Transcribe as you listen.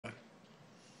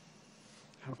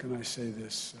how can I say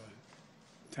this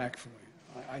tactfully?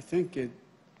 I think it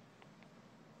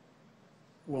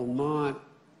will not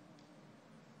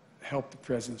help the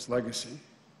president's legacy.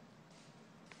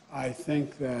 I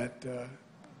think that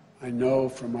I know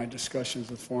from my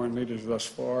discussions with foreign leaders thus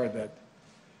far that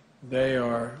they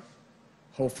are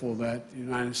hopeful that the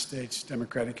United States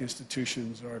democratic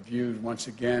institutions are viewed once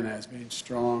again as being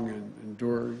strong and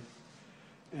enduring.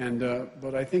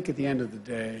 But I think at the end of the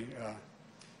day,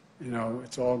 you know,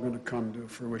 it's all going to come to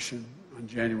fruition on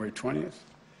January 20th.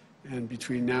 And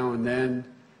between now and then,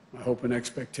 my hope and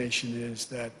expectation is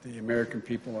that the American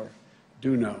people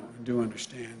do know and do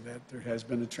understand that there has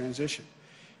been a transition.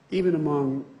 Even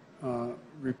among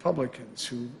Republicans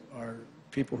who are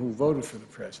people who voted for the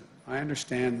president, I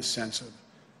understand the sense of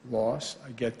loss. I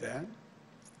get that.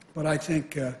 But I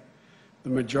think the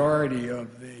majority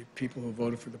of the people who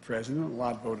voted for the president, a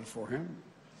lot voted for him,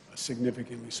 a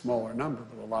significantly smaller number,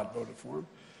 but a lot voted for him.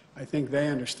 I think they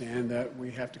understand that we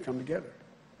have to come together.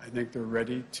 I think they're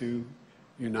ready to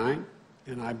unite,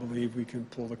 and I believe we can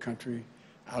pull the country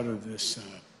out of this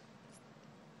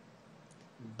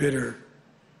bitter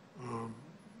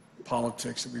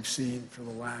politics that we've seen for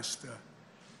the last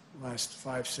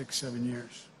 5, 6, 7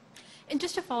 years. And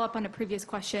just to follow up on a previous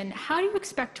question, how do you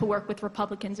expect to work with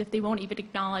Republicans if they won't even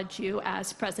acknowledge you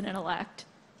as president-elect?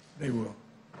 They will.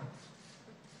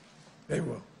 They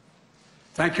will.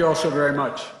 Thank you all so very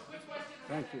much.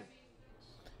 Thank you.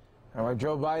 All right,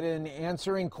 Joe Biden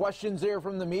answering questions there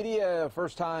from the media,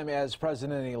 first time as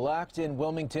president-elect in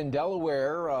Wilmington,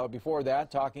 Delaware. Before that,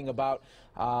 talking about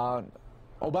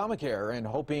Obamacare and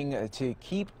hoping to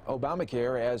keep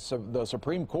Obamacare, as the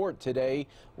Supreme Court today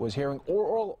was hearing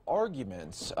oral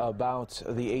arguments about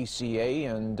the ACA,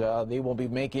 and they will be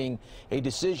making a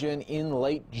decision in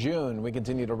late June. We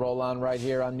continue to roll on right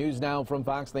here on News Now from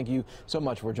Fox. Thank you so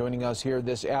much for joining us here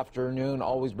this afternoon,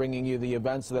 always bringing you the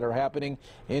events that are happening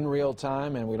in real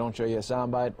time, and we don't show you a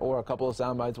soundbite or a couple of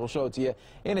soundbites. We'll show it to you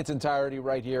in its entirety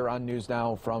right here on News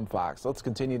Now from Fox. Let's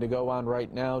continue to go on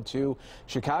right now to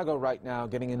Chicago right now,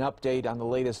 getting an update on the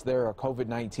latest there of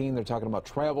COVID-19. They're talking about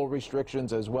travel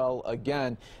restrictions as well,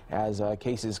 again, as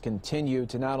cases continue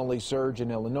to not only surge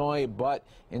in Illinois, but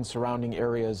in surrounding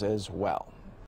areas as well.